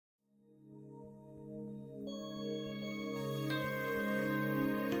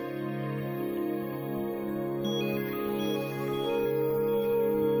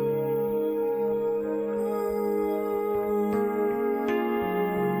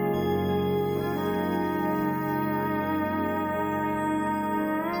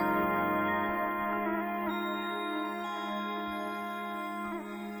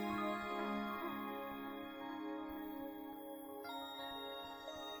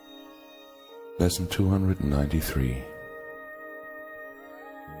Lesson 293.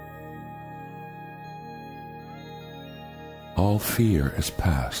 All fear is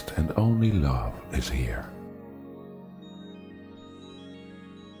past and only love is here.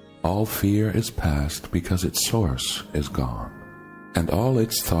 All fear is past because its source is gone, and all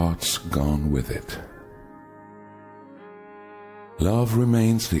its thoughts gone with it. Love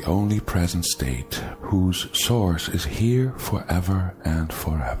remains the only present state whose source is here forever and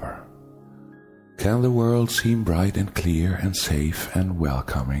forever. Can the world seem bright and clear and safe and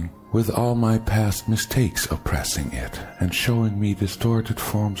welcoming, with all my past mistakes oppressing it and showing me distorted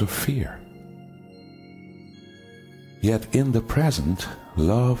forms of fear? Yet in the present,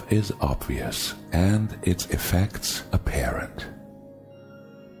 love is obvious and its effects apparent.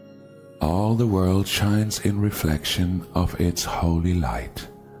 All the world shines in reflection of its holy light,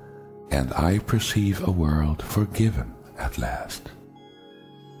 and I perceive a world forgiven at last.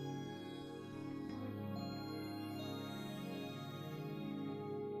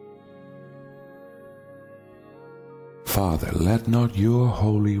 Father, let not your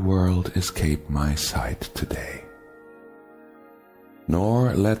holy world escape my sight today,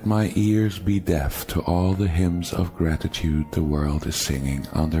 nor let my ears be deaf to all the hymns of gratitude the world is singing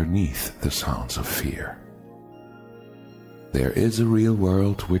underneath the sounds of fear. There is a real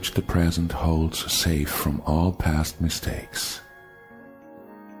world which the present holds safe from all past mistakes,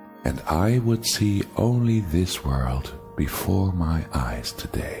 and I would see only this world before my eyes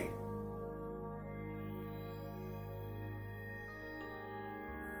today.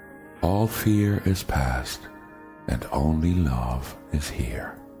 All fear is past, and only love is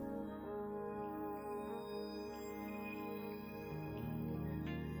here.